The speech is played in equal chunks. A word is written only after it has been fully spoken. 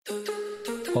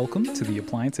Welcome to the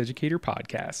Appliance Educator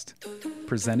podcast,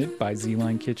 presented by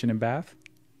Z-Line Kitchen and Bath,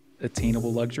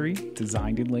 attainable luxury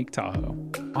designed in Lake Tahoe.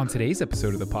 On today's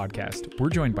episode of the podcast, we're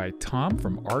joined by Tom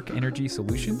from Arc Energy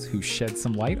Solutions, who sheds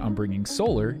some light on bringing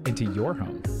solar into your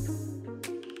home.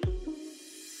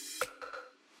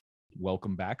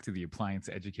 Welcome back to the Appliance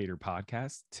Educator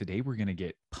podcast. Today, we're going to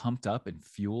get pumped up and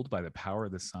fueled by the power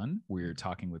of the sun. We're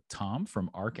talking with Tom from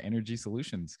Arc Energy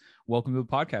Solutions. Welcome to the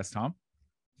podcast, Tom.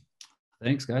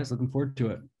 Thanks, guys. Looking forward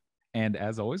to it. And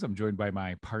as always, I'm joined by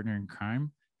my partner in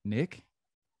crime, Nick.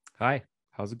 Hi,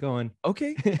 how's it going?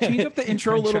 Okay, change up the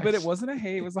intro a little bit. It wasn't a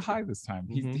hey, it was a hi this time.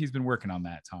 He's been working on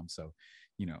that, Tom. So,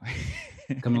 you know,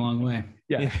 coming a long way.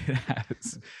 Yeah, it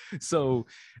has. So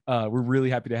we're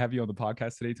really happy to have you on the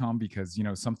podcast today, Tom, because, you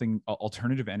know, something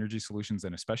alternative energy solutions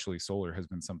and especially solar has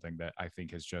been something that I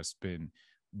think has just been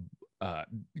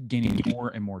gaining more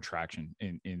and more traction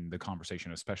in the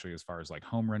conversation, especially as far as like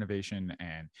home renovation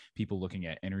and people looking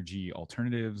at energy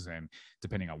alternatives, and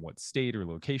depending on what state or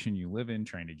location you live in,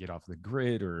 trying to get off the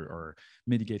grid or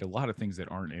mitigate a lot of things that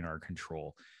aren't in our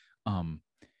control.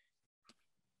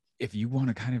 If you want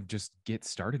to kind of just get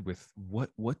started with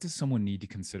what does someone need to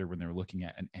consider when they're looking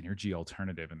at an energy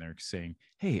alternative and they're saying,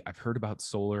 hey, I've heard about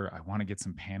solar, I want to get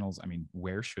some panels. I mean,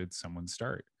 where should someone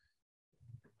start?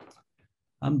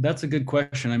 That's a good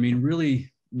question. I mean,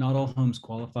 really, not all homes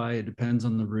qualify. It depends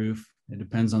on the roof. It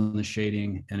depends on the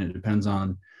shading, and it depends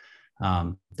on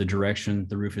the direction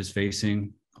the roof is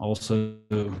facing. Also,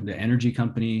 the energy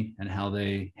company and how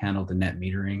they handle the net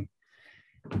metering.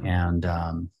 And,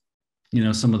 you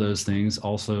know, some of those things.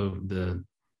 Also, the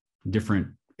different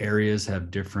areas have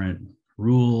different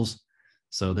rules.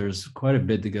 So there's quite a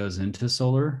bit that goes into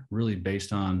solar, really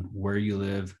based on where you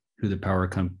live, who the power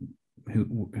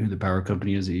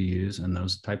company is that you use, and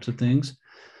those types of things.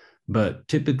 But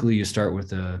typically you start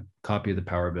with a copy of the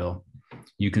power bill.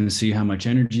 You can see how much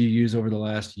energy you use over the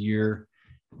last year,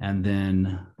 and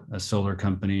then a solar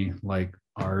company like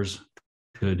ours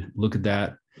could look at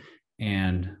that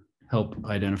and help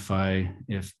identify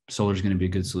if solar is going to be a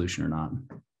good solution or not.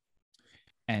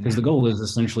 And because the goal is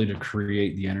essentially to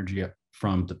create the energy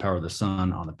from the power of the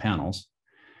sun on the panels.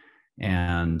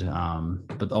 And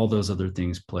but all those other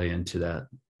things play into that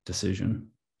decision.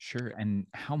 Sure. And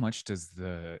how much does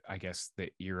the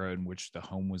era in which the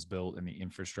home was built and the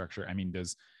infrastructure, I mean,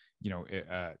 does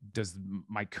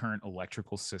my current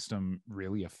electrical system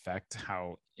really affect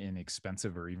how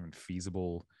inexpensive or even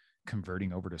feasible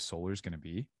converting over to solar is going to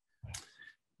be?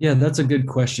 Yeah, that's a good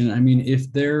question. I mean,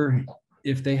 if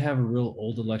they have a real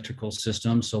old electrical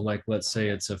system, so like, let's say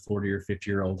it's a 40 or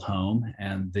 50-year-old home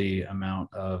and the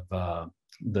amount of the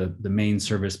main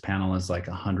service panel is like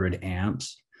 100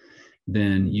 amps,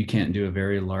 then you can't do a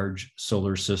very large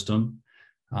solar system.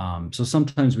 So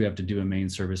sometimes we have to do a main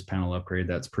service panel upgrade.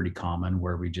 That's pretty common,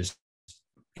 where we just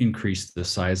increase the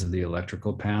size of the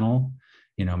electrical panel,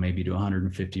 you know, maybe to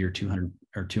 150 or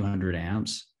 200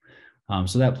 amps.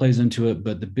 So that plays into it.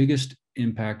 But the biggest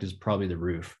impact is probably the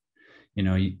roof. You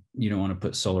know, you don't want to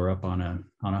put solar up on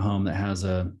a home that has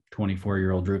a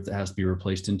 24-year-old roof that has to be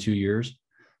replaced in 2 years.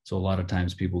 So a lot of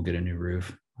times people get a new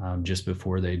roof just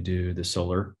before they do the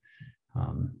solar.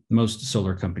 Most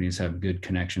solar companies have good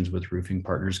connections with roofing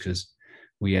partners, because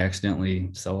we accidentally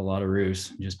sell a lot of roofs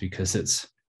just because it's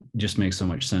just makes so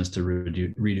much sense to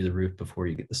redo the roof before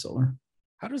you get the solar.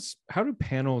 How do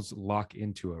panels lock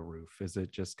into a roof? Is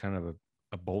it just kind of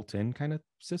a bolt-in kind of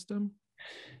system?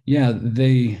 Yeah,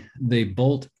 they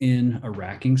bolt in a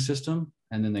racking system,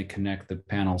 and then they connect the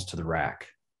panels to the rack.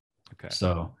 Okay.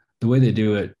 So the way they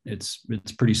do it, it's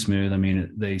pretty smooth. I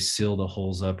mean, they seal the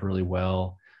holes up really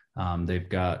well. They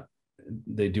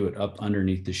do it up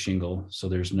underneath the shingle, so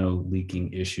there's no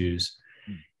leaking issues.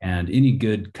 And any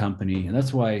good company, and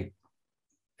that's why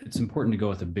it's important to go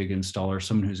with a big installer,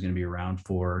 someone who's going to be around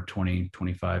for 20,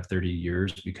 25, 30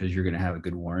 years, because you're going to have a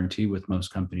good warranty. With most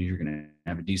companies, you're going to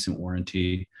have a decent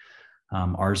warranty.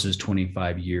 Ours is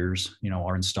 25 years. You know,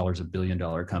 our installer is $1 billion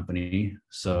company.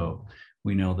 So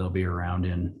we know they'll be around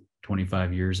in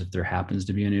 25 years if there happens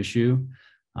to be an issue.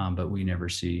 But we never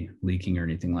see leaking or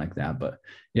anything like that. But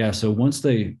yeah, so once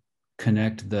they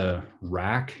connect the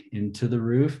rack into the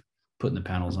roof, putting the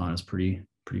panels on is pretty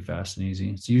fast and easy.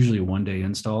 It's usually a 1-day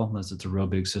install, unless it's a real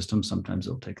big system. Sometimes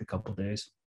it'll take a couple of days.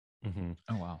 Mm-hmm.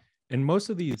 Oh, wow. And most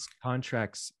of these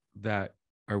contracts that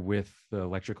are with the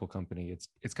electrical company,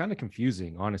 it's kind of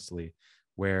confusing, honestly,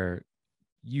 where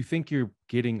you think you're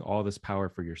getting all this power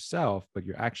for yourself, but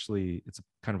it's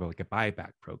kind of like a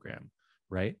buyback program,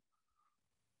 right?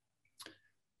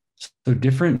 So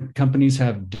different companies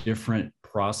have different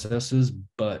processes,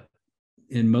 but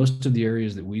in most of the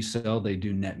areas that we sell, they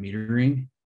do net metering.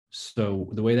 So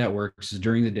the way that works is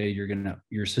during the day,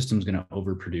 your system's gonna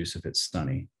overproduce if it's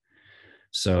sunny.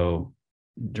 So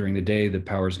during the day, the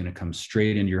power is going to come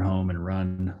straight into your home and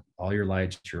run all your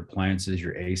lights, your appliances,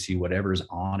 your AC, whatever's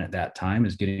on at that time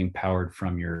is getting powered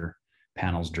from your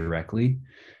panels directly.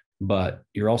 But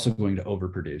you're also going to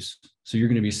overproduce. So you're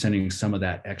going to be sending some of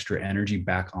that extra energy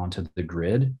back onto the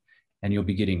grid, and you'll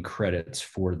be getting credits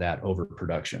for that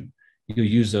overproduction. You'll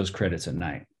use those credits at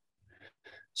night.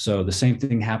 So the same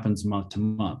thing happens month to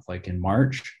month. Like in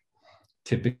March,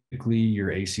 typically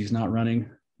your AC is not running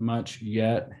much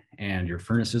yet, and your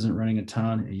furnace isn't running a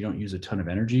ton, and you don't use a ton of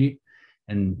energy,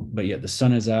 but yet the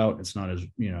sun is out. It's not as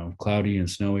cloudy and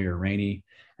snowy or rainy,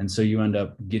 and so you end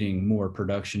up getting more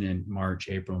production in March,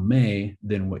 April, May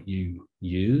than what you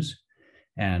use,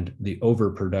 and the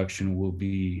overproduction will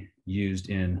be used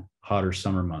in hotter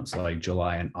summer months like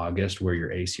July and August, where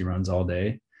your AC runs all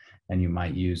day and you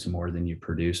might use more than you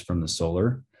produce from the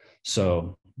solar.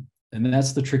 So, and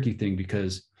that's the tricky thing,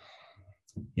 because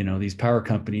these power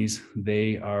companies,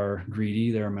 they are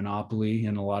greedy, they're a monopoly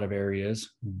in a lot of areas,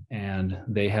 and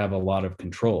they have a lot of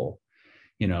control.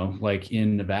 Like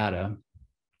in Nevada,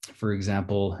 for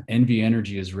example, NV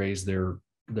Energy has raised their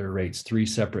rates 3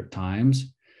 separate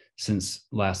times since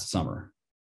last summer.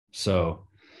 So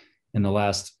in the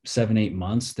last 7-8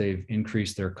 months, they've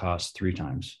increased their costs 3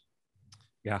 times.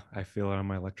 Yeah, I feel it on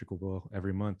my electrical bill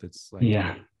every month. It's like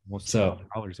almost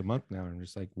 $200 a month now. And I'm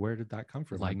just like, where did that come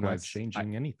from? Likewise, I'm not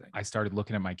changing anything. I started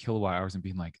looking at my kilowatt hours and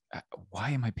being like,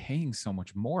 why am I paying so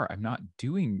much more? I'm not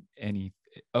doing any.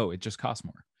 Oh, it just costs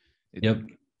more. It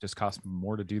just costs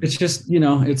more to do this. It's just,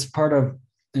 it's part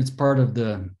of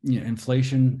the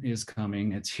inflation is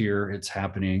coming. It's here. It's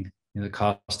happening. The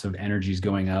cost of energy is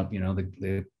going up.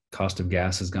 The cost of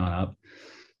gas has gone up.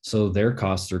 So their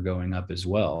costs are going up as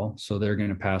well. So they're going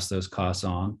to pass those costs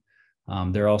on.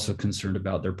 They're also concerned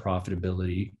about their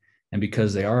profitability. And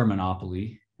because they are a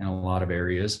monopoly in a lot of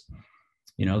areas,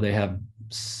 they have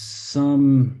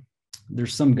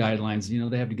there's some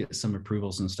guidelines, they have to get some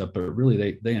approvals and stuff, but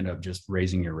really they end up just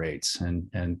raising your rates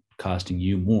and costing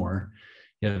you more.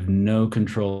 You have no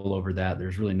control over that.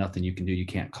 There's really nothing you can do. You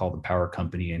can't call the power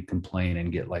company and complain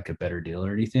and get like a better deal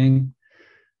or anything.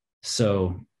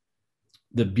 So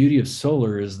the beauty of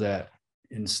solar is that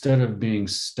instead of being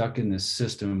stuck in this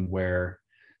system where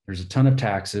there's a ton of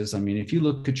taxes, I mean, if you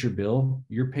look at your bill,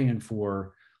 you're paying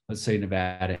for, let's say,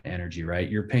 Nevada Energy, right?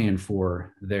 You're paying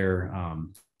for their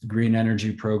green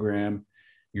energy program.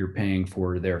 You're paying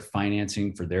for their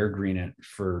financing for their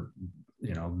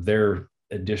their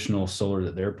additional solar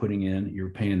that they're putting in. You're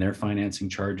paying their financing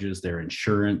charges, their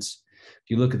insurance. If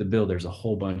you look at the bill, there's a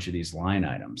whole bunch of these line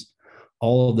items.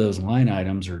 All of those line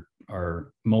items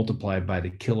are multiplied by the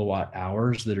kilowatt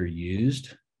hours that are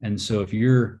used. And so if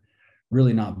you're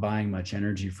really not buying much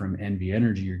energy from NV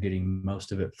Energy, you're getting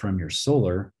most of it from your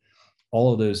solar,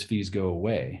 all of those fees go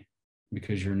away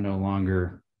because you're no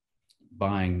longer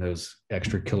buying those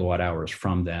extra kilowatt hours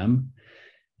from them.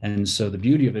 And so the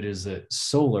beauty of it is that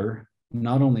solar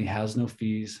not only has no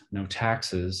fees, no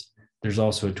taxes, there's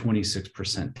also a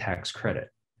 26% tax credit.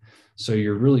 So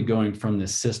you're really going from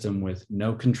this system with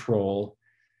no control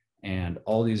and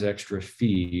all these extra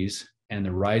fees and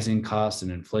the rising costs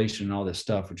and inflation and all this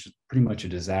stuff, which is pretty much a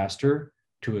disaster,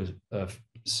 to a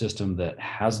system that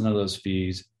has none of those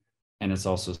fees, and it's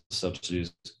also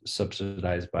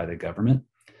subsidized by the government.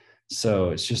 So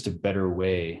it's just a better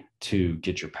way to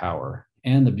get your power.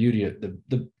 And the beauty of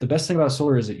the best thing about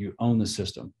solar is that you own the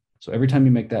system. So every time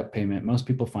you make that payment, most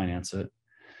people finance it,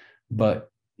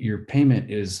 but your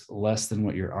payment is less than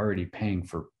what you're already paying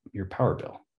for your power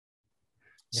bill.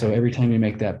 So every time you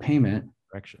make that payment,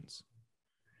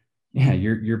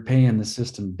 you're paying the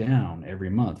system down every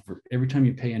month. For every time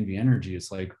you pay NV Energy,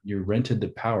 it's like you rented the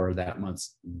power that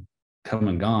month's come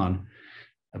and gone.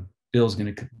 A bill's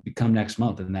going to come next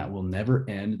month, and that will never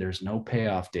end. There's no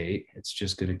payoff date. It's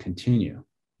just going to continue.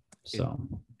 So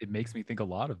it makes me think a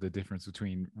lot of the difference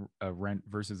between a rent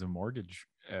versus a mortgage,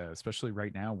 especially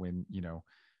right now when,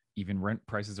 even rent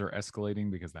prices are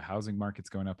escalating because the housing market's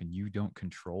going up and you don't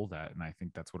control that. And I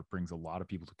think that's what brings a lot of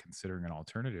people to considering an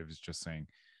alternative, is just saying,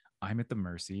 I'm at the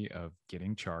mercy of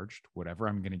getting charged whatever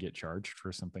I'm going to get charged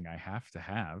for something I have to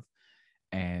have.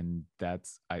 And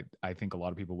that's, I think a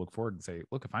lot of people look forward and say,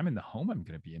 look, if I'm in the home I'm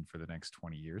going to be in for the next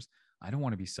 20 years, I don't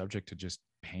want to be subject to just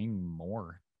paying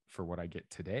more for what I get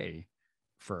today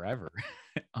forever.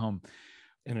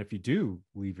 And if you do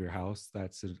leave your house,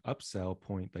 that's an upsell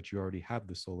point that you already have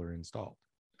the solar installed.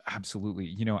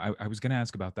 Absolutely. I was going to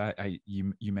ask about that.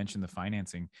 You mentioned the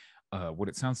financing. What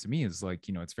it sounds to me is like,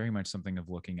 it's very much something of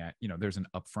looking at, there's an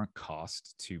upfront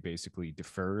cost to basically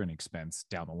defer an expense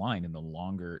down the line. And the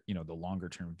longer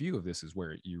term view of this is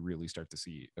where you really start to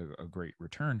see a great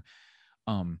return.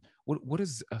 What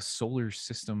does a solar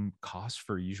system cost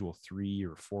for a usual 3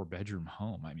 or 4 bedroom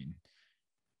home? I mean,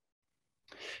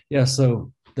 Yeah,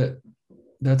 so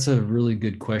that's a really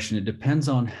good question. It depends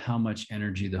on how much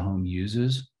energy the home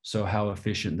uses, so how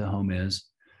efficient the home is,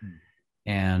 hmm,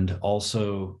 and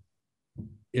also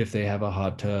if they have a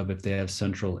hot tub, if they have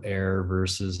central air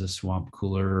versus a swamp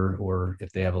cooler, or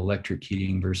if they have electric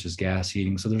heating versus gas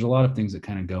heating. So there's a lot of things that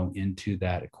kind of go into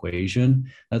that equation.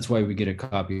 That's why we get a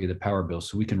copy of the power bill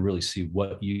so we can really see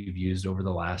what you've used over the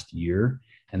last year,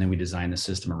 and then we design the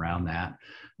system around that.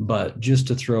 But just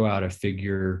to throw out a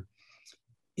figure,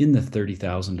 in the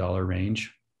 $30,000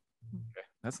 range. okay,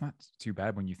 that's not too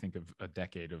bad when you think of a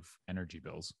decade of energy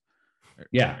bills.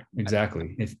 Yeah,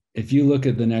 exactly. If you look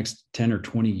at the next 10 or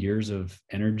 20 years of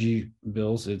energy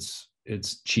bills, it's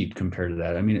cheap compared to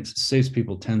that. I mean, it saves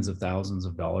people tens of thousands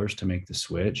of dollars to make the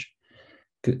switch.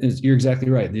 You're exactly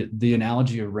right. The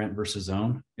analogy of rent versus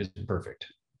own is perfect.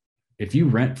 If you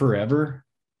rent forever,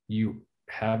 you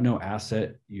have no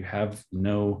asset, you're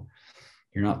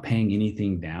not paying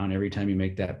anything down. Every time you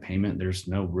make that payment, there's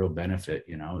no real benefit.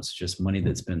 It's just money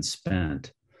that's been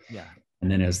spent. Yeah. And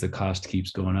then as the cost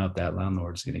keeps going up, that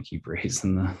landlord's going to keep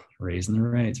raising the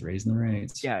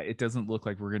rates. Yeah, it doesn't look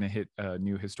like we're going to hit a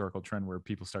new historical trend where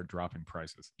people start dropping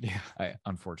prices. Yeah.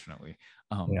 Unfortunately.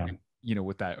 Yeah.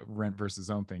 With that rent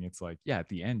versus own thing, it's like, yeah, at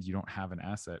the end, you don't have an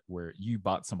asset where you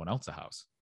bought someone else a house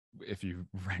if you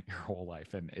rent your whole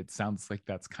life. And it sounds like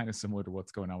that's kind of similar to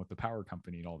what's going on with the power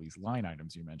company and all these line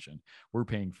items you mentioned. We're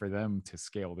paying for them to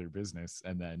scale their business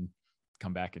and then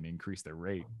come back and increase their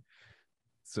rate.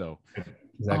 So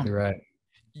exactly right.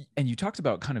 And you talked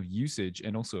about kind of usage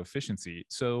and also efficiency.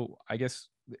 So I guess,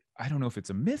 I don't know if it's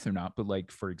a myth or not, but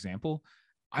like, for example,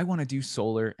 I want to do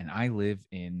solar and I live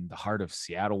in the heart of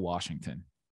Seattle, Washington.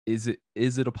 Is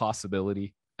it a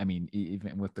possibility? I mean,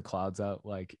 even with the clouds out,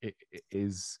 like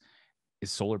is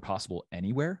solar possible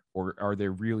anywhere, or are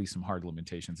there really some hard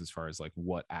limitations as far as like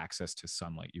what access to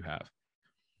sunlight you have?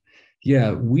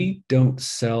 Yeah, we don't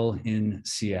sell in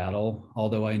Seattle,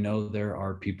 although I know there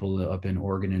are people up in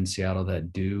Oregon and Seattle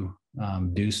that do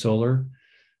solar.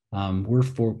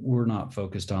 We're not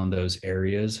focused on those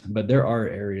areas, but there are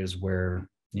areas where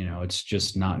it's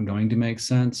just not going to make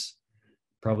sense.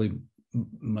 Probably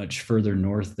much further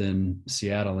north than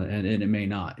Seattle, and it may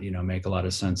not make a lot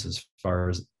of sense as far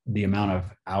as the amount of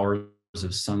hours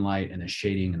of sunlight and the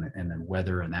shading and the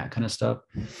weather and that kind of stuff.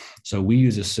 So we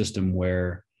use a system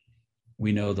where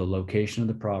we know the location of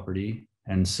the property.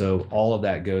 And so all of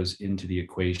that goes into the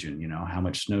equation. How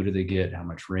much snow do they get? How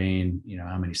much rain?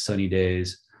 How many sunny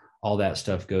days? All that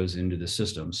stuff goes into the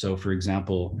system. So for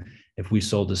example, if we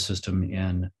sold a system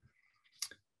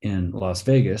in Las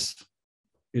Vegas,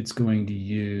 it's going to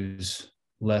use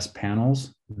less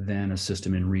panels than a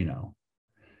system in Reno,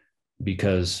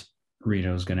 because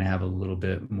Reno is going to have a little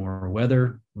bit more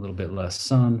weather, a little bit less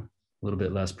sun, a little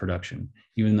bit less production,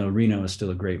 even though Reno is still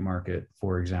a great market,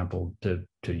 for example, to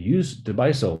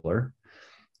buy solar.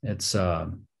 It's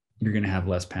you're going to have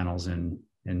less panels in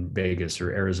Vegas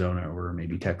or Arizona or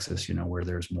maybe Texas, where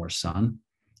there's more sun,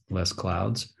 less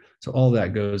clouds. So all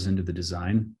that goes into the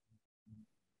design.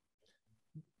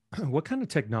 What kind of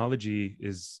technology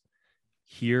is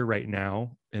here right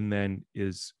now and then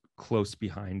is close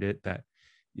behind it that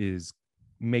is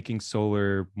making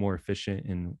solar more efficient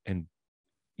and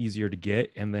easier to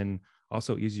get, and then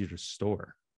also easier to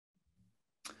store?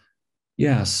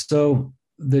 Yeah, so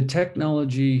the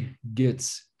technology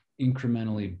gets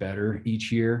incrementally better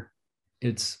each year.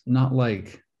 It's not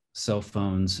like cell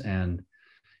phones and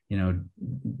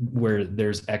where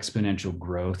there's exponential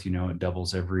growth. It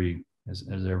doubles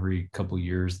as every couple of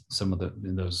years. Some of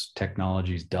those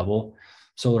technologies double.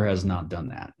 Solar has not done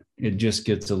that. It just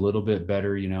gets a little bit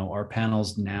better. Our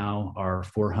panels now are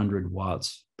 400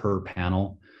 watts per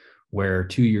panel, where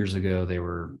 2 years ago they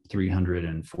were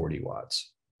 340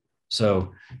 watts.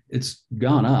 So it's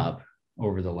gone up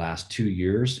over the last 2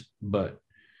 years. But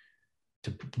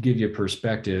to give you a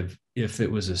perspective, if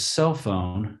it was a cell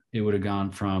phone, it would have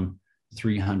gone from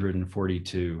 340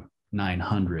 to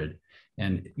 900.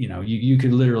 And you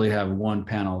could literally have one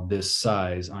panel this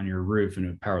size on your roof and it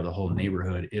would power the whole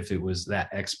neighborhood if it was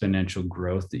that exponential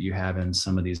growth that you have in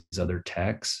some of these other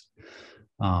techs.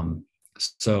 But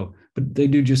they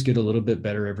do just get a little bit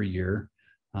better every year.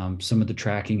 Some of the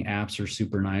tracking apps are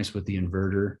super nice with the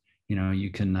inverter. You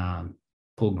can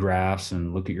pull graphs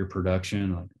and look at your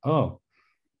production. Like, oh,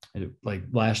 like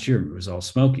last year it was all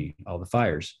smoky, all the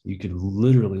fires. You could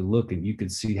literally look and you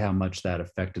could see how much that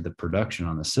affected the production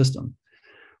on the system.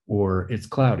 Or it's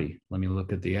cloudy. Let me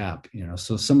look at the app.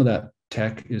 So some of that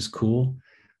tech is cool.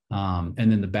 And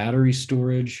then the battery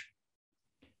storage.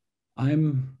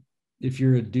 If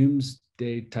you're a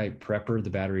doomsday type prepper, the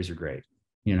batteries are great.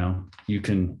 You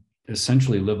can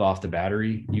essentially live off the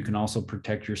battery. You can also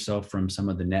protect yourself from some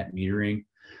of the net metering,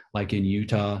 like in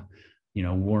Utah.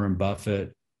 Warren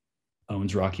Buffett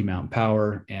owns Rocky Mountain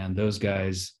Power, and those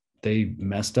guys, they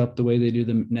messed up the way they do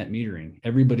the net metering.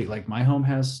 Everybody, like my home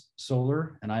has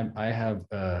solar, and I have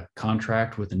a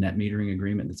contract with a net metering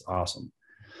agreement that's awesome.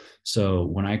 So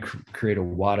when I create a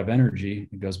watt of energy,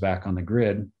 it goes back on the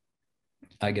grid,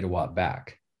 I get a watt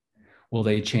back. Well,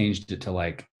 they changed it to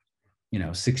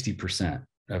 60%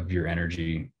 of your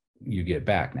energy you get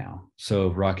back now. So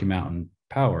Rocky Mountain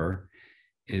Power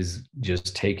is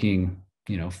just taking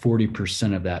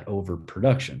 40% of that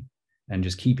overproduction and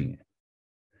just keeping it.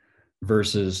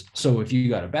 Versus, so if you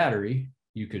got a battery,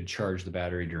 you could charge the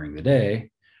battery during the day,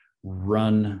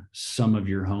 run some of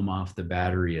your home off the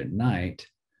battery at night,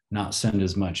 not send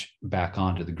as much back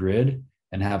onto the grid,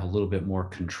 and have a little bit more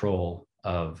control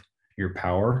of your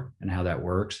power and how that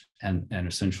works, and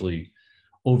essentially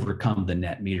overcome the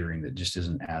net metering that just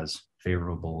isn't as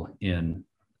favorable in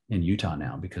Utah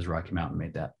now, because Rocky Mountain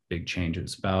made that big change.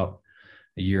 It's about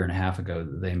a year and a half ago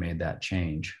that they made that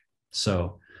change.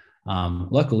 So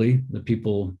luckily, the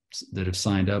people that have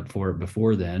signed up for it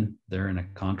before then, they're in a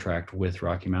contract with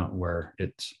Rocky Mountain where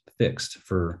it's fixed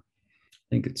for, I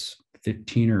think it's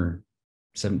 15 or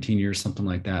 17 years, something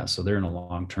like that. So they're in a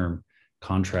long-term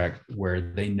contract where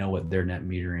they know what their net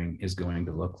metering is going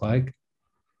to look like.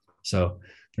 So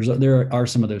there are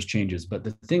some of those changes. But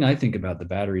the thing I think about the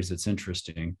batteries that's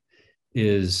interesting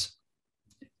is,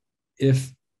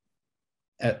 if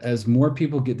as more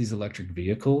people get these electric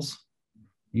vehicles,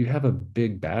 you have a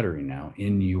big battery now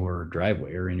in your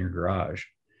driveway or in your garage.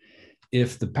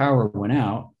 If the power went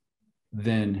out,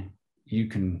 then you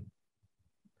can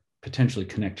potentially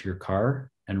connect to your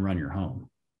car and run your home.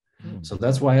 So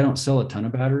that's why I don't sell a ton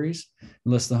of batteries,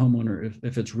 unless the homeowner,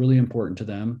 if it's really important to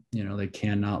them, they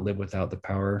cannot live without the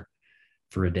power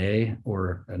for a day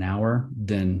or an hour,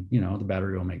 then, the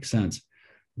battery will make sense.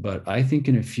 But I think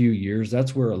in a few years,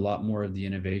 that's where a lot more of the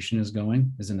innovation is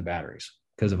going, is in the batteries,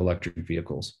 because of electric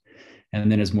vehicles.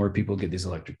 And then as more people get these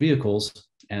electric vehicles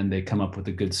and they come up with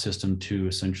a good system to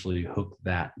essentially hook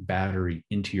that battery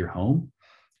into your home,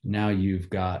 now you've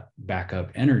got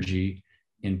backup energy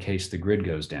in case the grid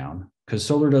goes down, because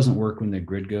solar doesn't work when the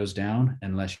grid goes down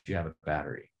unless you have a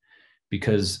battery,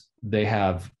 because they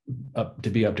have to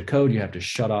be up to code. You have to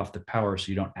shut off the power so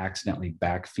you don't accidentally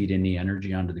backfeed any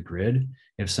energy onto the grid.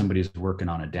 If somebody's working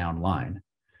on a down line,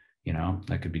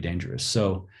 that could be dangerous.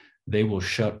 So they will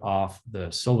shut off the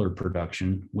solar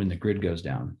production when the grid goes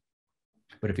down.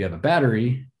 But if you have a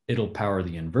battery, it'll power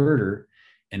the inverter,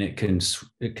 and it can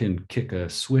kick a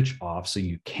switch off so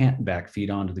you can't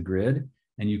backfeed onto the grid,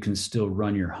 and you can still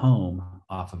run your home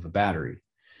off of a battery.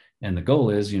 And the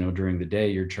goal is, during the day,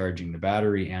 you're charging the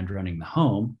battery and running the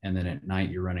home. And then at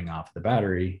night, you're running off the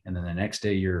battery. And then the next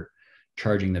day, you're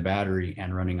charging the battery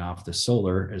and running off the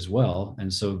solar as well.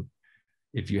 And so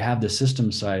if you have the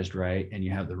system sized right and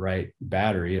you have the right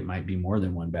battery, it might be more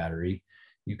than one battery,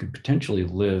 you could potentially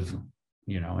live,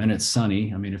 and it's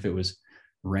sunny. I mean, if it was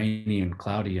rainy and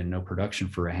cloudy and no production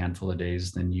for a handful of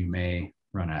days, then you may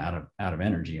run out of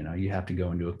energy. You have to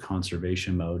go into a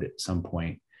conservation mode at some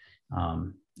point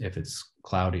if it's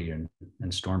cloudy and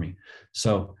stormy.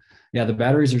 So yeah, the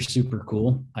batteries are super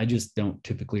cool. I just don't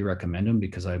typically recommend them,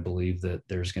 because I believe that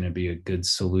there's going to be a good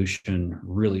solution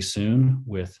really soon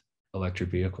with electric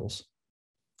vehicles.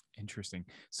 Interesting.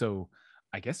 So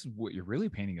I guess what you're really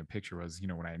painting a picture was,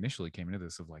 when I initially came into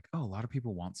this, of like, oh, a lot of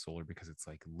people want solar because it's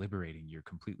like liberating. You're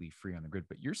completely free on the grid,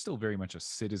 but you're still very much a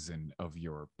citizen of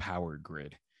your power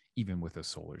grid, even with a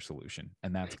solar solution.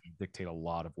 And that's going to dictate a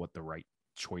lot of what the right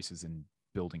choices in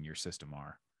building your system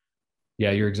are.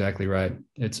 Yeah, you're exactly right.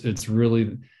 It's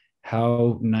really,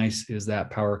 how nice is that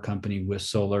power company with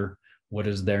solar? What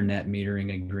does their net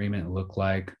metering agreement look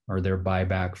like, or their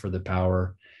buyback for the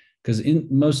power? Because in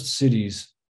most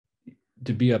cities,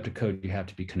 to be up to code, you have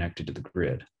to be connected to the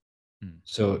grid.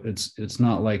 So it's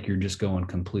not like you're just going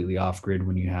completely off grid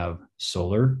when you have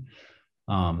solar.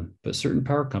 But certain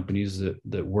power companies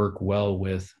that work well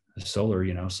with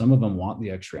solar, some of them want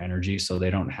the extra energy so they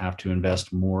don't have to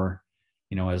invest more,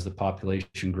 as the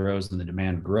population grows and the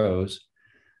demand grows,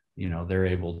 they're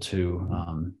able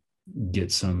to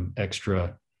get some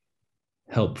extra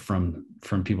help from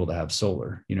people to have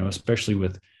solar, especially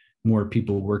with more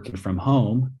people working from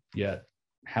home, yet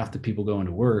half the people going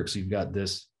to work. So you've got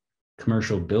this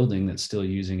commercial building that's still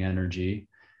using energy,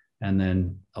 and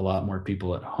then a lot more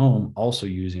people at home also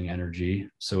using energy.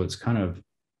 So it's kind of,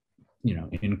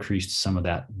 increased some of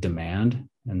that demand.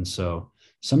 And so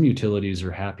some utilities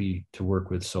are happy to work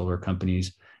with solar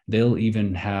companies. They'll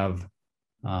even have,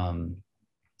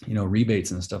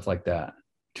 rebates and stuff like that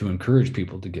to encourage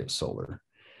people to get solar.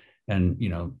 And,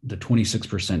 the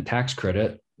 26% tax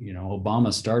credit,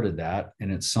 Obama started that,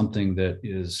 and it's something that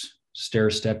is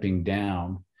stair stepping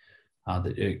down.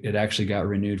 That it actually got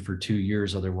renewed for 2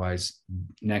 years. Otherwise,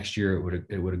 next year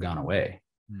it would have gone away.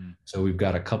 So we've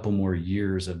got a couple more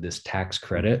years of this tax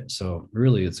credit. So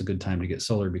really, it's a good time to get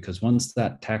solar, because once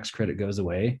that tax credit goes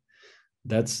away,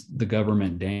 that's the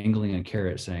government dangling a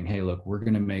carrot saying, hey, look, we're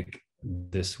going to make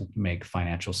this make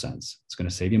financial sense. It's going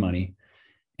to save you money,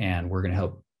 and we're going to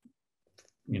help,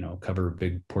 cover a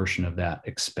big portion of that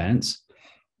expense.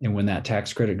 And when that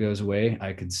tax credit goes away,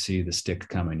 I could see the stick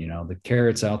coming. The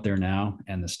carrot's out there now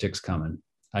and the stick's coming.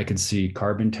 I could see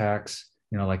carbon tax,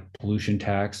 like pollution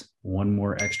tax, one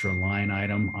more extra line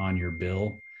item on your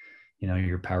bill.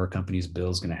 Your power company's bill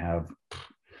is going to have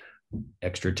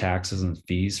extra taxes and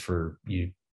fees for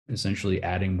you essentially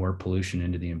adding more pollution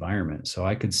into the environment. So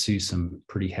I could see some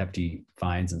pretty hefty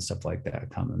fines and stuff like that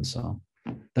coming. So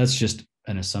that's just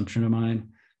an assumption of mine.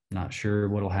 Not sure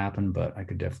what'll happen, but I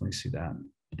could definitely see that.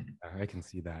 I can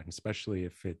see that, especially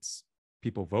if it's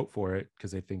people vote for it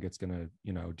because they think it's going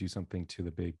to, do something to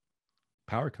the big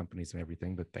power companies and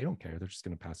everything, but they don't care. They're just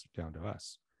going to pass it down to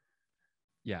us.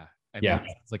 Yeah. Yeah.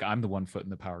 It's like I'm the one foot in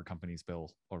the power company's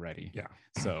bill already. Yeah.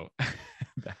 So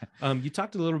you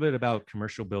talked a little bit about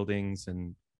commercial buildings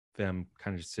and them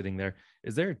kind of just sitting there.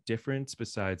 Is there a difference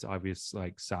besides obvious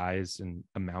like size and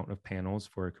amount of panels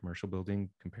for a commercial building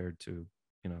compared to,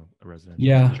 a residential?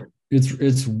 Yeah,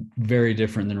 it's very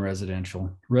different than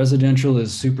residential. Residential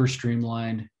is super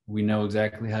streamlined. We know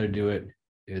exactly how to do it.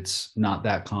 It's not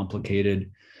that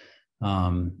complicated.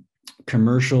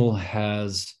 Commercial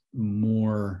has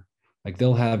more, like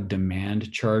they'll have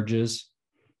demand charges.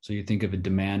 So you think of a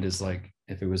demand as like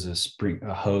if it was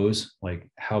a hose, like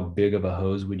how big of a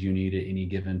hose would you need at any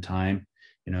given time?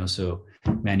 So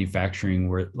manufacturing,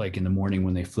 where like in the morning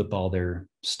when they flip all their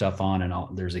stuff on and all,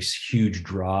 there's a huge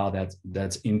draw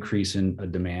that's increasing a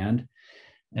demand.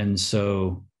 And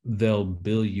so they'll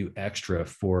bill you extra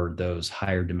for those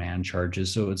higher demand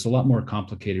charges. So it's a lot more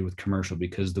complicated with commercial,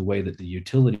 because the way that the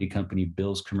utility company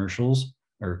bills commercials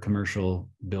or commercial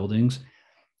buildings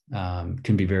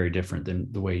can be very different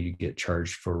than the way you get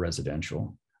charged for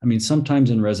residential. I mean, sometimes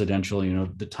in residential,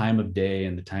 the time of day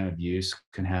and the time of use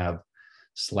can have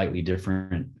slightly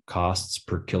different costs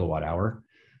per kilowatt hour,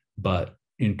 but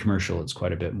in commercial, it's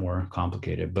quite a bit more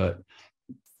complicated. But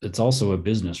it's also a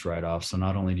business write-off. So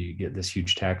not only do you get this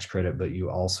huge tax credit, but you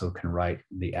also can write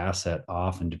the asset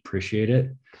off and depreciate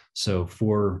it. So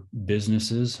for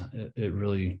businesses,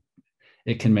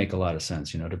 it can make a lot of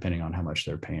sense, depending on how much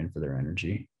they're paying for their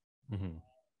energy. Mm-hmm.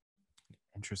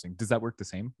 Interesting. Does that work the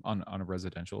same on a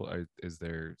residential? Or is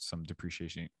there some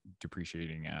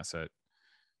depreciating asset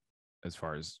as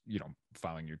far as,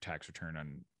 filing your tax return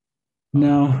on?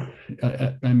 No,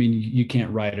 I mean, you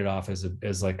can't write it off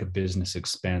as like a business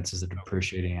expense, as a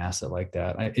depreciating asset like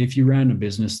that. If you ran a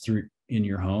business in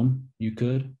your home, you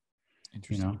could,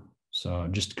 so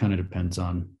it just kind of depends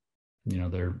on,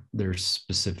 their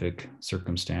specific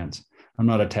circumstance. I'm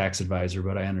not a tax advisor,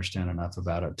 but I understand enough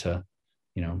about it to,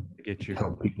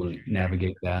 help people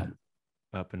navigate that.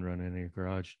 Up and running in your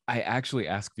garage. I actually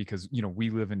ask because, we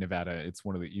live in Nevada. It's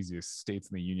one of the easiest states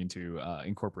in the union to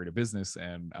incorporate a business.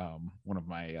 And one of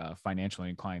my financially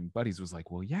inclined buddies was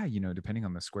like, well, yeah, depending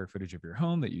on the square footage of your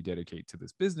home that you dedicate to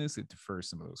this business, it defers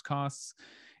some of those costs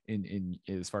in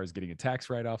as far as getting a tax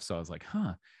write-off. So I was like,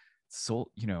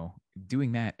 so,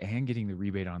 doing that and getting the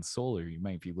rebate on solar, you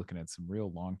might be looking at some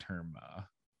real long-term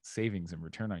savings and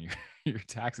return on your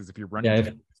taxes if you're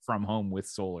running from home with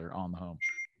solar on the home.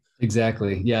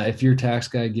 Exactly. Yeah. If your tax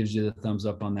guy gives you the thumbs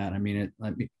up on that, I mean,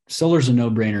 solar's a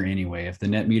no-brainer anyway. If the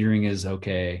net metering is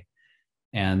okay,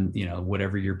 and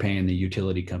whatever you're paying the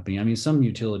utility company, I mean, some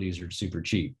utilities are super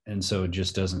cheap, and so it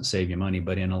just doesn't save you money.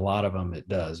 But in a lot of them, it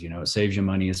does. It saves you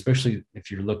money, especially if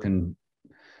you're looking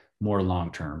more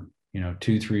long-term.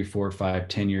 2, 3, 4, 5,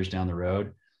 10 years down the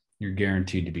road, you're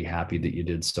guaranteed to be happy that you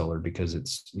did solar, because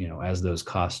it's as those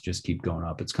costs just keep going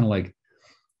up. It's kind of like if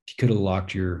you could have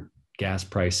locked your gas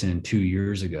price in 2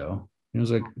 years ago, it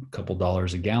was like a couple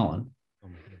dollars a gallon,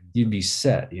 you'd be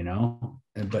set,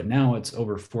 but now it's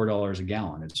over $4 a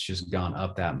gallon. It's just gone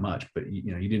up that much, but you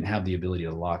didn't have the ability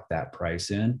to lock that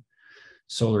price in.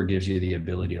 Solar gives you the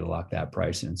ability to lock that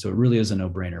price in. So it really is a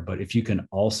no-brainer. But if you can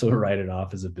also write it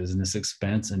off as a business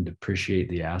expense and depreciate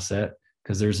the asset,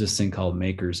 because there's this thing called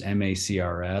MACRS,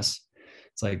 MACRS.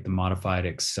 It's like the modified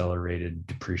accelerated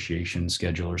depreciation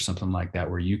schedule or something like that,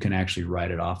 where you can actually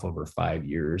write it off over 5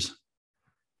 years.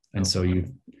 And so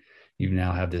you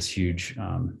now have this huge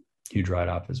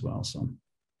write-off as well. So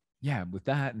yeah, with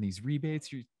that and these rebates,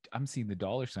 I'm seeing the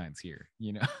dollar signs here,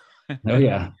 Oh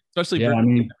yeah. Especially yeah, I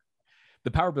mean,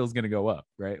 the power bill is going to go up,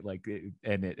 right? Like,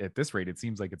 at this rate, it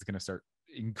seems like it's going to start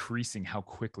increasing how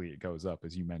quickly it goes up.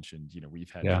 As you mentioned,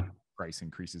 we've had price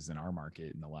increases in our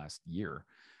market in the last year.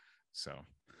 So,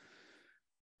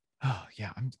 oh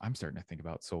yeah, I'm starting to think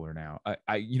about solar now. I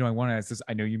want to ask this.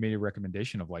 I know you made a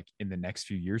recommendation of like in the next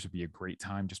few years would be a great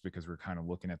time, just because we're kind of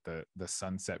looking at the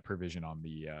sunset provision on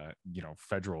the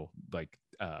federal like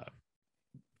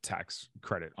tax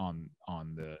credit on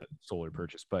the solar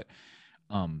purchase. But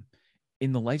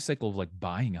in the life cycle of like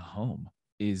buying a home,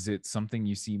 is it something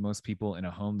you see most people in a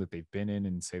home that they've been in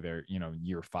and say they're,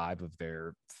 year 5 of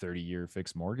their 30-year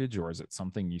fixed mortgage? Or is it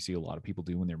something you see a lot of people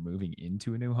do when they're moving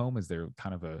into a new home? Is there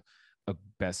kind of a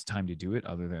best time to do it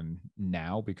other than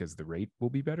now because the rate will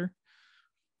be better?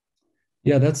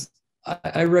 Yeah,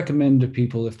 I recommend to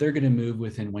people, if they're going to move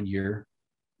within 1 year,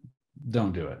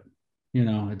 don't do it.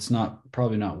 It's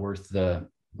probably not worth the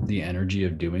energy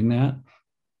of doing that.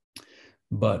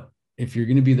 But if you're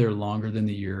going to be there longer than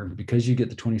the year, because you get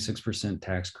the 26%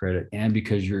 tax credit, and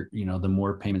because the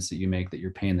more payments that you make that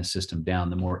you're paying the system down,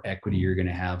 the more equity you're going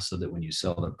to have, so that when you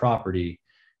sell the property,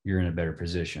 you're in a better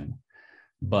position.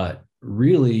 But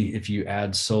really, if you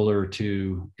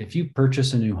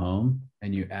purchase a new home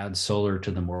and you add solar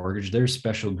to the mortgage, there's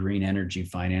special green energy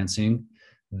financing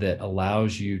that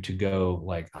allows you to go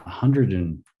like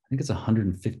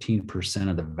 115%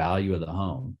 of the value of the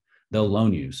home. They'll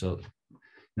loan you. So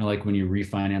like when you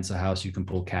refinance a house, you can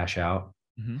pull cash out,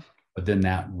 but then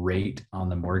that rate on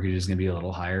the mortgage is going to be a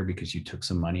little higher because you took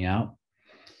some money out.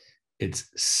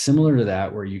 It's similar to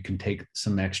that, where you can take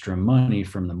some extra money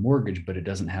from the mortgage, but it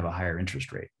doesn't have a higher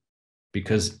interest rate.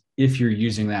 Because if you're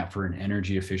using that for an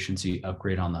energy efficiency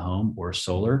upgrade on the home or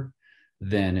solar,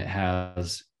 then it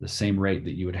has the same rate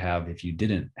that you would have if you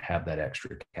didn't have that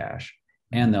extra cash.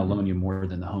 And they'll loan you more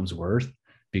than the home's worth,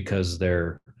 because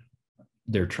they're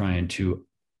trying to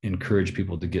encourage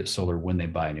people to get solar when they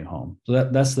buy a new home.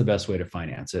 So that's the best way to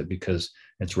finance it, because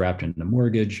it's wrapped in the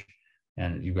mortgage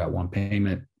and you've got one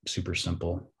payment, super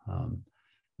simple.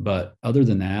 But other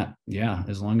than that, yeah,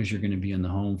 as long as you're going to be in the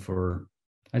home for,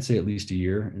 I'd say at least a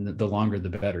year, and the longer the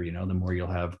better, the more you'll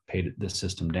have paid the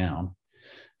system down,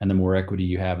 and the more equity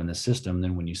you have in the system,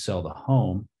 then when you sell the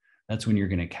home, that's when you're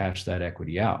going to cash that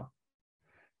equity out.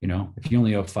 If you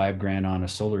only owe $5,000 on a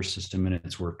solar system and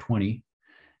it's worth 20,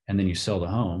 and then you sell the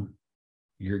home,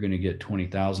 you're going to get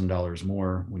 $20,000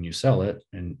 more when you sell it,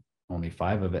 and only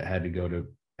 5 of it had to go to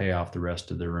pay off the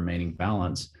rest of the remaining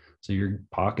balance. So you're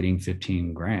pocketing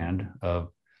 15 grand of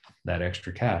that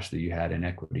extra cash that you had in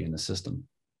equity in the system.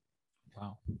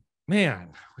 Wow, man,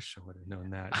 I wish I would have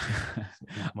known that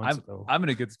months ago. I'm in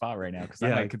a good spot right now, because I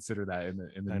might consider that in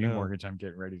the new mortgage I'm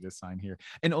getting ready to sign here.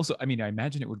 And also, I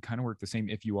imagine it would kind of work the same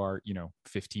if you are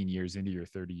 15 years into your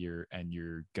 30-year and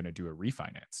you're going to do a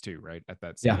refinance too, right? At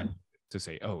that same to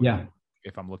say,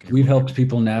 if I'm looking, we've helped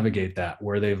people navigate that,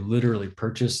 where they've literally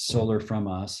purchased solar from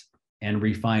us and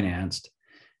refinanced,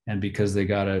 and because they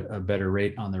got a better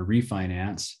rate on their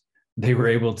refinance, they were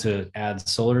able to add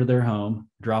solar to their home,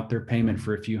 drop their payment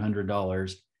for a few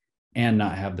 $100s, and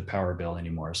not have the power bill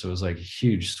anymore. So it was like a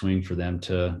huge swing for them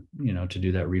to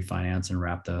do that refinance and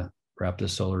wrap the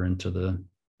solar into the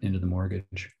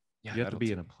mortgage. Yeah, you have to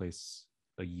be in a place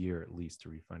a year at least to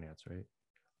refinance, right?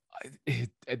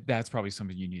 That's probably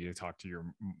something you need to talk to your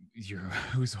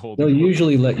who's holding. They'll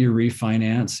usually let you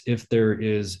refinance if there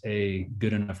is a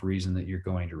good enough reason that you're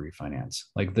going to refinance.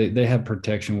 Like they have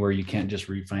protection where you can't just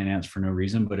refinance for no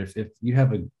reason. But if you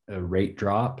have a rate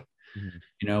drop,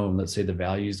 let's say the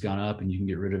value's gone up and you can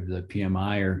get rid of the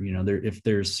PMI, or if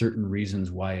there's certain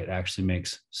reasons why it actually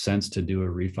makes sense to do a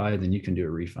refi, then you can do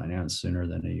a refinance sooner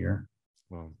than a year.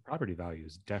 Well, property value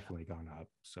has definitely gone up,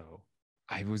 so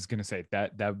I was going to say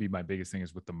that would be my biggest thing,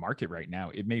 is with the market right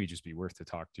now, it may just be worth to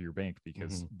talk to your bank,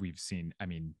 because we've seen,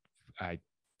 I'm in a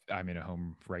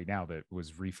home right now that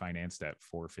was refinanced at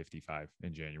 $455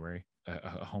 in January.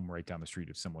 A home right down the street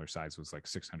of similar size was like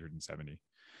 $670.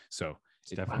 So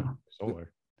it's definitely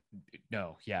solar.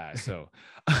 No. Yeah. So,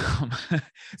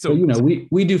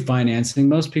 we do financing.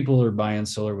 Most people are buying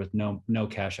solar with no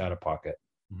cash out of pocket.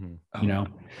 Mhm. you know.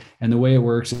 And the way it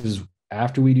works is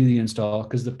after we do the install,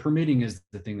 because the permitting is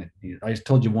the thing that I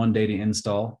told you, 1 day to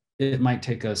install. It might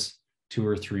take us 2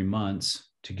 or 3 months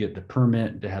to get the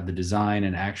permit, to have the design,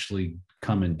 and actually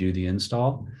come and do the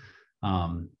install.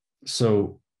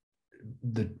 So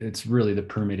it's really the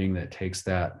permitting that takes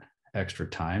that extra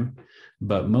time.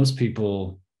 But most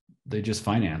people, they just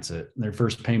finance it. Their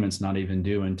first payment's not even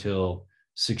due until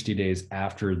 60 days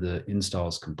after the install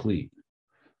is complete.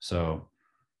 So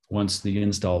once the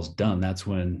install is done, that's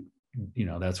when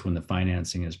the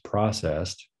financing is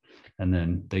processed, and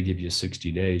then they give you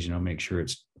 60 days, make sure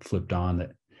it's flipped on,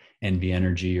 that NV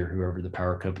Energy or whoever the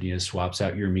power company is swaps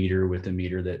out your meter with a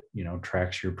meter that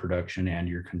tracks your production and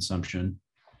your consumption,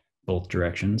 both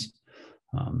directions.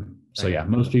 So yeah,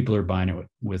 most people are buying it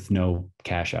with no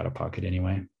cash out of pocket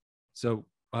anyway. So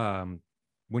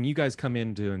when you guys come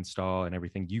in to install and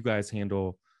everything, you guys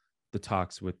handle the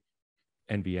talks with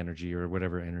NV Energy or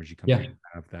whatever energy company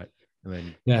have that.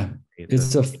 And then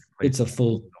it's a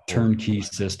full turnkey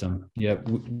system.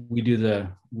 We do the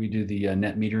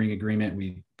net metering agreement.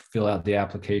 We fill out the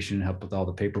application, help with all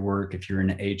the paperwork. If you're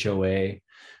in an HOA,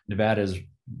 Nevada is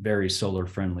very solar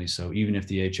friendly. So even if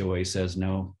the HOA says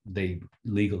no, they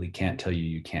legally can't tell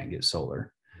you can't get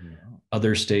solar. Mm-hmm.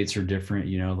 Other states are different,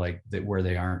 like that, where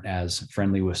they aren't as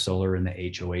friendly with solar, and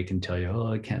the HOA can tell you,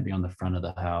 oh, it can't be on the front of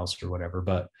the house or whatever.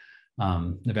 But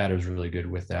Nevada is really good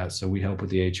with that. So we help with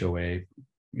the HOA,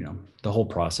 the whole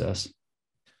process.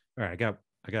 All right.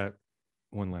 I got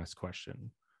one last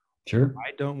question. Sure.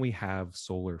 Why don't we have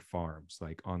solar farms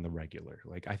like on the regular?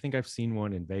 Like, I think I've seen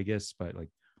one in Vegas, but like,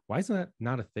 why is that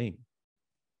not a thing?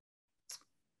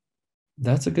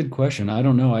 That's a good question. I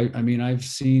don't know. I mean, I've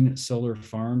seen solar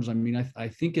farms. I mean, I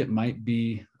think it might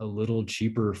be a little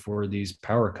cheaper for these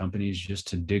power companies just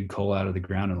to dig coal out of the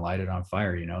ground and light it on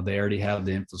fire. They already have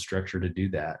the infrastructure to do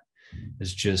that.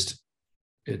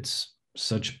 It's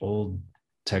such old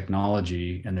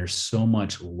technology, and there's so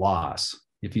much loss.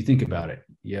 If you think about it,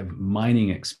 you have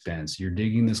mining expense. You're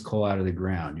digging this coal out of the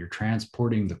ground. You're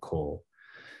transporting the coal.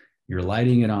 You're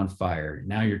lighting it on fire.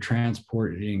 Now you're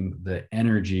transporting the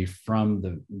energy from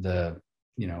the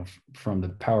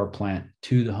power plant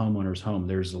to the homeowner's home.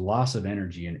 There's a loss of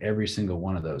energy in every single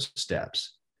one of those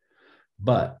steps.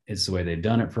 But it's the way they've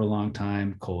done it for a long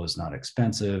time. Coal is not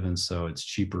expensive, and so it's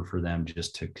cheaper for them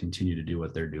just to continue to do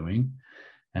what they're doing.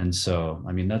 And so,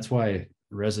 I mean, that's why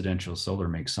residential solar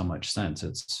makes so much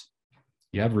sense.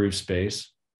 You have roof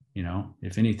space.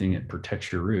 If anything, it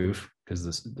protects your roof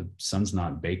because the sun's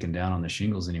not baking down on the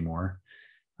shingles anymore.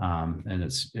 And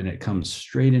it comes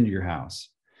straight into your house.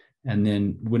 And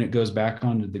then when it goes back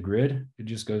onto the grid, it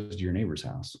just goes to your neighbor's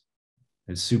house.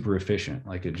 It's super efficient.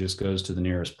 Like, it just goes to the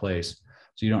nearest place.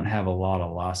 So you don't have a lot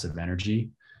of loss of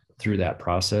energy through that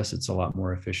process. It's a lot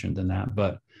more efficient than that.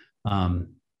 But,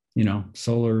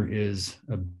 solar is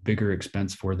a bigger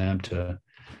expense for them to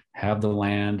have the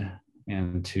land,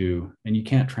 and you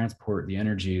can't transport the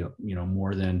energy,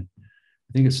 more than,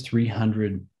 I think it's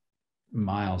 300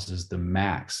 miles is the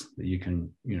max that you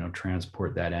can,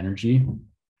 transport that energy,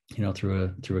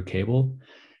 through a cable.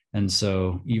 And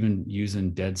so even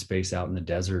using dead space out in the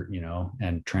desert,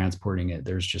 and transporting it,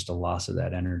 there's just a loss of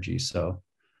that energy. So,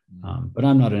 but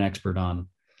I'm not an expert on,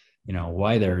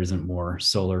 why there isn't more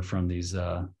solar from these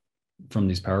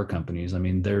power companies. I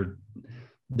mean,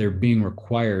 they're being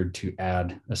required to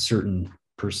add a certain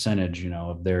percentage,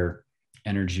 of their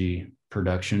energy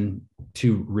production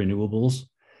to renewables.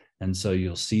 And so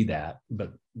you'll see that,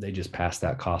 but they just pass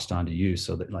that cost on to you,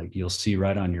 so that, like, you'll see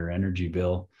right on your energy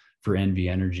bill for NV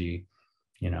Energy,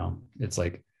 it's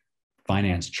like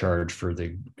finance charge for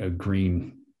a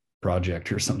green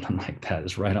project or something like that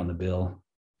is right on the bill.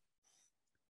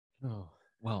 Oh,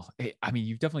 well, I mean,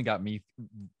 you've definitely got me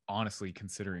honestly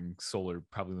considering solar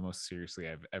probably the most seriously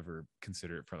I've ever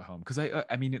considered it for the home. Because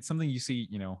I mean, it's something you see,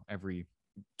 every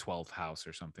 12th house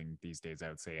or something these days, I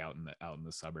would say, out in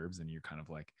the suburbs. And you're kind of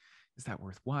like, is that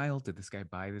worthwhile? Did this guy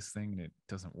buy this thing and it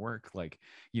doesn't work? Like,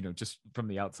 just from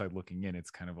the outside looking in,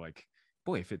 it's kind of like,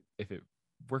 boy, if it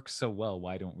works so well,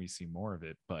 why don't we see more of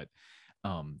it? But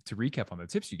to recap on the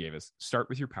tips you gave us, start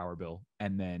with your power bill,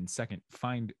 and then second,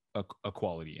 find a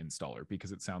quality installer,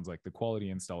 because it sounds like the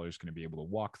quality installer is going to be able to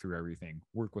walk through everything,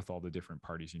 work with all the different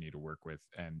parties you need to work with,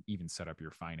 and even set up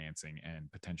your financing and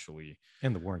potentially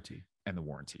and the warranty.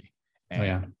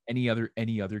 And any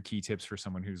other key tips for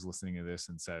someone who's listening to this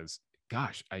and says,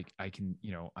 gosh, I can,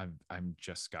 I'm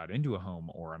just got into a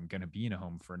home, or I'm going to be in a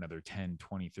home for another 10,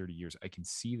 20, 30 years. I can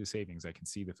see the savings. I can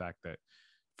see the fact that,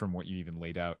 from what you even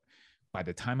laid out, by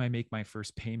the time I make my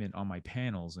first payment on my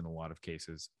panels, in a lot of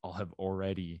cases, I'll have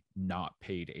already not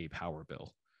paid a power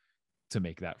bill. to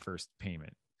make that first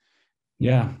payment?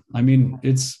 Yeah, I mean,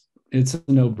 it's a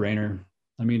no-brainer.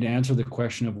 I mean, to answer the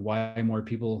question of why more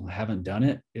people haven't done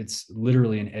it, it's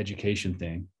literally an education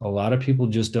thing. A lot of people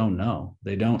just don't know.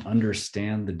 They don't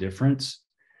understand the difference.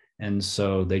 And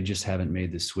so they just haven't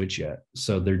made the switch yet.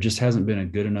 So there just hasn't been a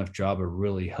good enough job of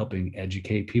really helping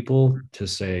educate people to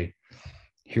say,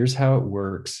 here's how it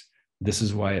works. This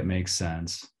is why it makes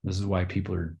sense. This is why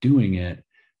people are doing it,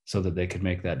 so that they could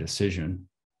make that decision.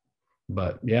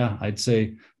 But yeah, I'd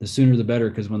say the sooner the better,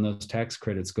 because when those tax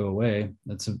credits go away,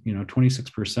 that's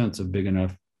 26% is a big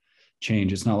enough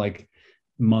change. It's not like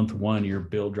month one your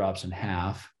bill drops in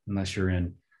half, unless you're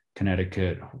in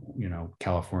Connecticut,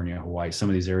 California, Hawaii, some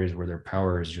of these areas where their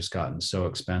power has just gotten so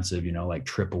expensive, like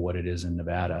triple what it is in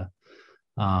Nevada.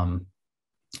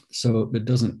 So it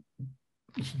doesn't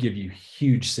give you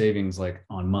huge savings like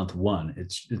on month one.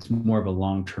 It's more of a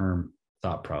long-term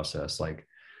thought process. Like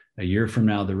a year from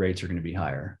now, the rates are going to be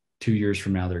higher. 2 years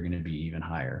from now, they're going to be even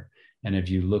higher. And if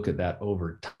you look at that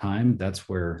over time, that's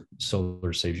where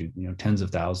solar saves you, tens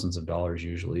of thousands of dollars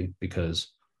usually, because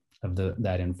of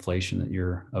that inflation that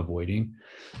you're avoiding.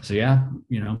 So yeah,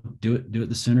 do it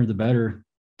the sooner the better.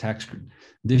 Tax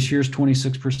this year's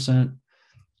 26%,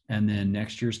 and then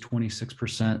next year's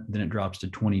 26%, then it drops to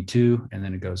 22, and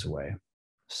then it goes away.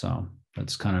 So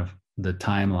that's kind of the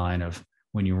timeline of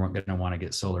when you're going to want to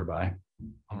get solar by.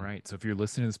 All right. So if you're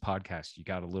listening to this podcast, you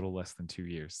got a little less than 2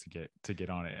 years to get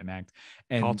on it and act.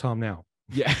 And call Tom now.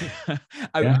 Yeah.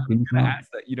 I'm going to ask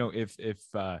that, if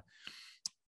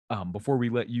before we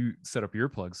let you set up your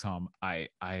plugs, Tom, I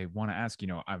want to ask,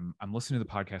 I'm listening to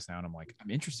the podcast now and I'm like, I'm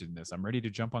interested in this. I'm ready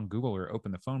to jump on Google or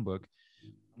open the phone book.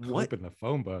 Open the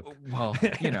phone book. Well,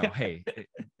 hey,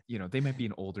 they might be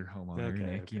an older homeowner, Okay,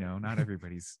 Nick, okay. Not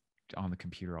everybody's on the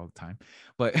computer all the time.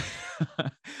 But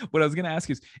what I was going to ask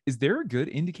is there a good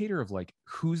indicator of like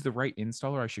who's the right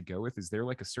installer I should go with? Is there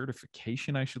like a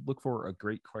certification I should look for? A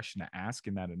great question to ask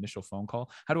in that initial phone call?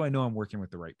 How do I know I'm working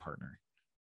with the right partner?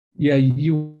 Yeah,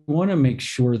 you want to make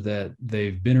sure that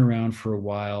they've been around for a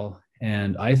while.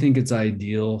 And I think it's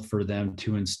ideal for them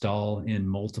to install in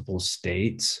multiple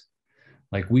states.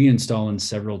 Like we install in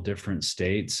several different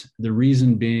states. The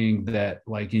reason being that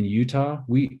like in Utah,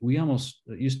 we almost,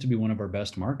 it used to be one of our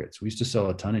best markets. We used to sell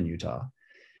a ton in Utah.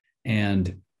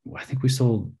 And I think we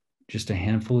sold just a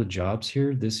handful of jobs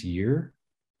here this year.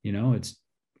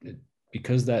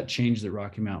 Because that change that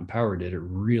Rocky Mountain Power did, it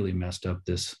really messed up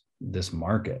this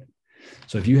market.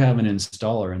 So if you have an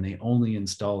installer and they only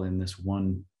install in this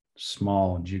one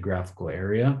small geographical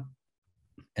area,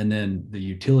 and then the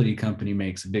utility company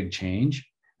makes a big change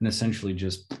and essentially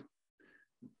just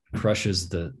crushes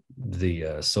the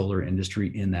solar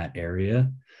industry in that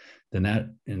area, then that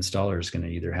installer is going to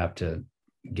either have to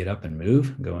get up and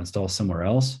move, go install somewhere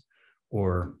else,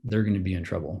 or they're going to be in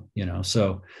trouble.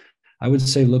 So I would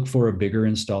say look for a bigger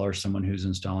installer, someone who's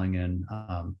installing in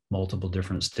multiple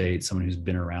different states, someone who's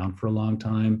been around for a long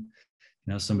time,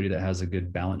 somebody that has a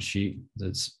good balance sheet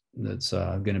that's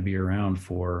going to be around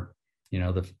for,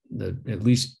 the at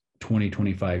least 20,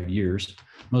 25 years.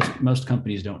 Most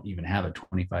companies don't even have a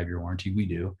 25-year warranty. We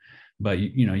do, but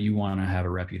you want to have a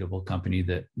reputable company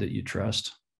that you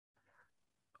trust.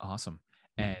 Awesome.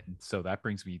 And so that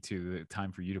brings me to the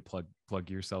time for you to plug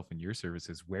yourself and your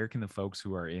services. Where can the folks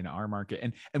who are in our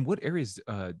market and what areas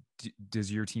does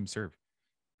your team serve?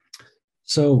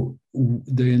 So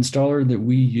the installer that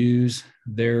we use,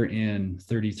 they're in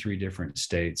 33 different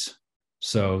states.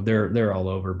 So they're all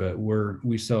over, but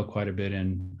we sell quite a bit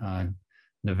in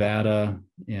Nevada,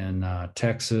 in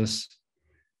Texas,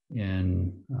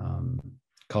 in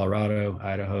Colorado,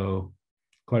 Idaho,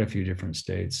 quite a few different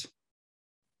states.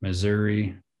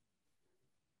 Missouri.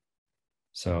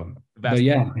 So, but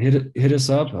yeah, hit us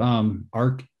up.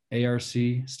 ARC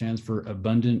stands for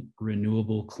Abundant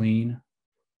Renewable Clean.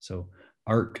 So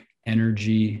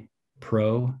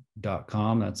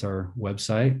arcenergypro.com. That's our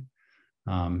website.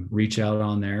 Reach out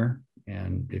on there.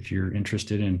 And if you're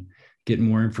interested in getting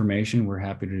more information, we're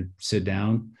happy to sit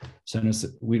down.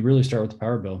 We really start with the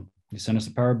power bill. You send us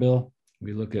a power bill.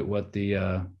 We look at what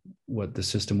the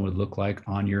system would look like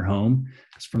on your home.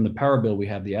 Because from the power bill, we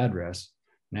have the address.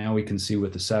 Now we can see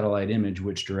with the satellite image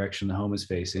which direction the home is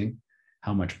facing,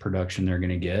 how much production they're going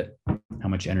to get, how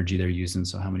much energy they're using,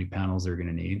 so how many panels they're going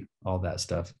to need. All that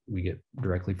stuff we get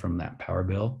directly from that power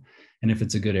bill. And if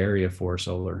it's a good area for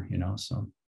solar, so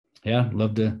yeah,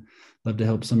 love to love to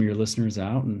help some of your listeners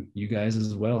out, and you guys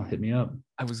as well. Hit me up.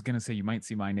 I was going to say, you might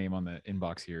see my name on the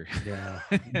inbox here. Yeah.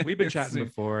 We've been chatting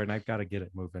before, and I've got to get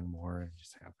it moving more. It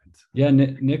just happened. Yeah.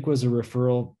 Nick was a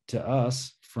referral to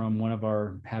us from one of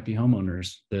our happy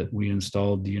homeowners that we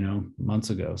installed, months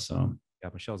ago. So yeah,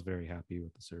 Michelle's very happy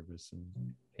with the service. And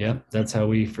yeah, that's how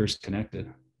we first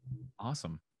connected.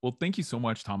 Awesome. Well, thank you so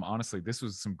much, Tom. Honestly, this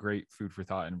was some great food for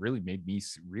thought and really made me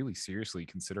really seriously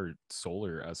consider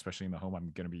solar, especially in the home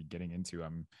I'm going to be getting into.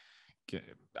 I'm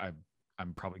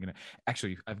probably going to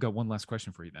actually, I've got one last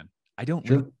question for you then. I don't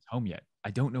live in this home yet. I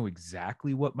don't know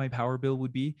exactly what my power bill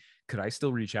would be. Could I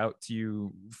still reach out to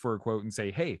you for a quote and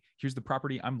say, hey, here's the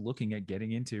property I'm looking at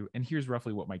getting into, and here's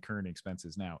roughly what my current expense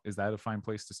is now? Is that a fine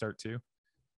place to start too?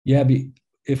 Yeah.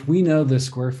 If we know the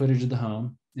square footage of the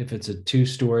home, if it's a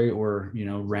 2-story or,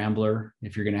 rambler,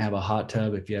 if you're going to have a hot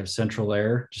tub, if you have central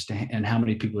air, and how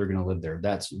many people are going to live there,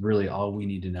 that's really all we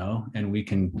need to know. And we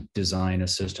can design a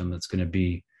system that's going to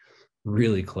be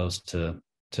really close to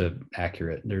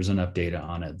accurate. There's enough data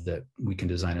on it that we can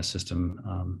design a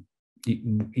system.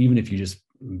 Even if you just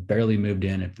barely moved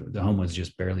in, if the home was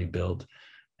just barely built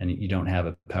and you don't have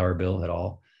a power bill at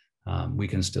all, we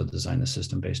can still design the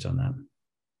system based on that.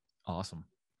 Awesome.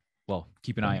 Well,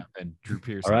 keep an eye out then. Drew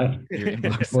Pierce. All right.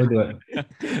 Look forward to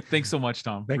it. Thanks so much,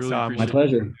 Tom. Thanks, really Tom. My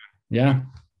pleasure. Yeah.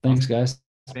 Thanks, guys.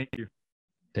 Thank you.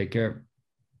 Take care.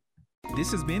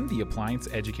 This has been the Appliance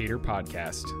Educator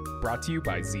podcast, brought to you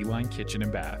by Z-Line Kitchen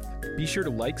and Bath. Be sure to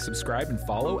like, subscribe, and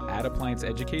follow @Appliance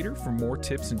Educator for more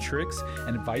tips and tricks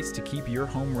and advice to keep your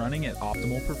home running at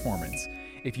optimal performance.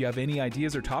 If you have any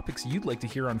ideas or topics you'd like to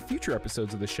hear on future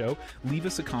episodes of the show, leave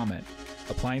us a comment.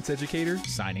 Appliance Educator,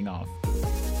 signing off.